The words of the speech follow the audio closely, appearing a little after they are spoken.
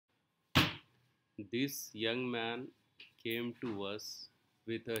This young man came to us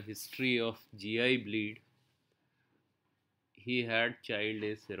with a history of GI bleed. He had child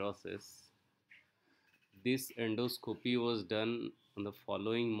A cirrhosis. This endoscopy was done on the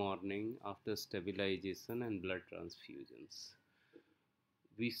following morning after stabilization and blood transfusions.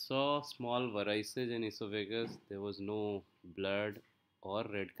 We saw small varices in esophagus. There was no blood or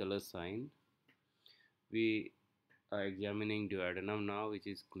red color sign. We are examining duodenum now, which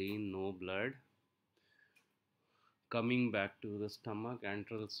is clean, no blood. Coming back to the stomach,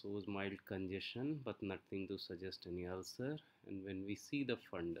 antral shows mild congestion but nothing to suggest any ulcer. And when we see the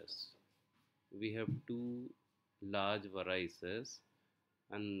fundus, we have two large varices,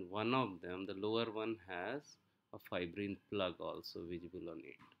 and one of them, the lower one, has a fibrin plug also visible on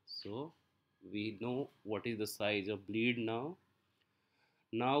it. So we know what is the size of bleed now.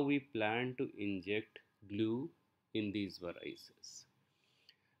 Now we plan to inject glue in these varices.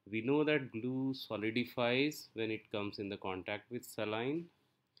 We know that glue solidifies when it comes in the contact with saline.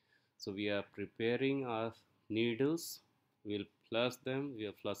 So we are preparing our needles. We'll flush them. We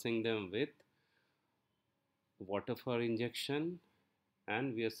are flushing them with water for injection,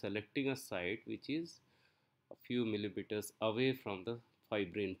 and we are selecting a site which is a few millimeters away from the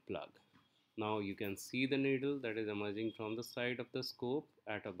fibrin plug. Now you can see the needle that is emerging from the side of the scope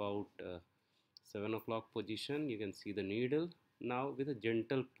at about 7 o'clock position. You can see the needle. Now with a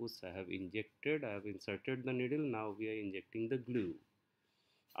gentle push I have inserted the needle. Now we are injecting the glue.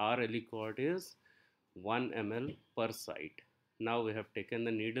 Our aliquot is 1 ml per site. Now we have taken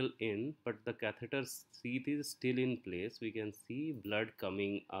the needle in, but the catheter sheath is still in place. We can see blood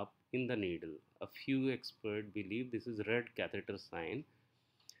coming up in the needle. A few experts believe this is red catheter sign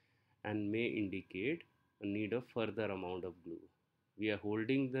and may indicate a need of further amount of glue. We are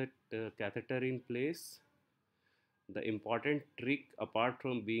holding that catheter in place. The important trick, apart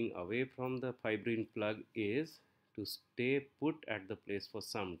from being away from the fibrin plug, is to stay put at the place for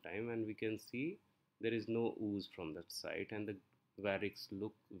some time, and we can see there is no ooze from that site, and the varix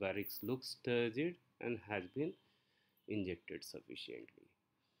looks turgid and has been injected sufficiently.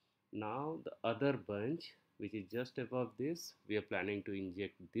 Now the other bunch, which is just above this, we are planning to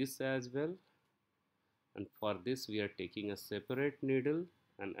inject this as well, and for this we are taking a separate needle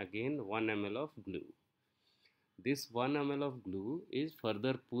and again 1 ml of glue. This 1 ml of glue is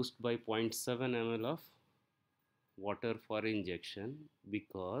further pushed by 0.7 ml of water for injection,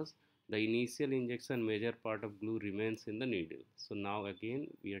 because the initial injection major part of glue remains in the needle. So now again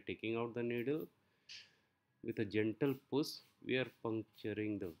we are taking out the needle. With a gentle push we are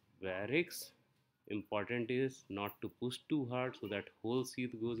puncturing the varix. Important is not to push too hard so that whole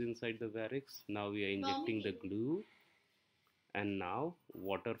sheath goes inside the varix. Now we are injecting the glue, and now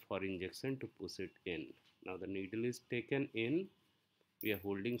water for injection to push it in. Now the needle is taken in. We are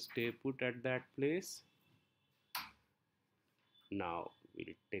holding stay put at that place. Now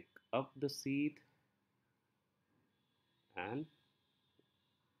we'll take up the sheath, and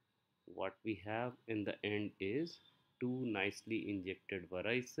what we have in the end is two nicely injected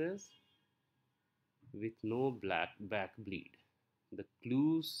varices with no black back bleed. The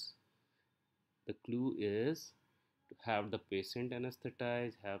clues the clue is to have the patient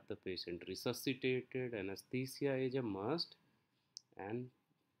anesthetized, have the patient resuscitated. Anesthesia is a must, and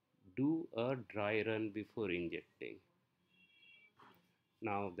do a dry run before injecting.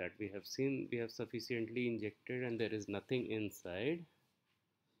 Now that we have seen we have sufficiently injected and there is nothing inside,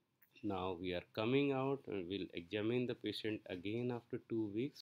 now we are coming out and we'll examine the patient again after 2 weeks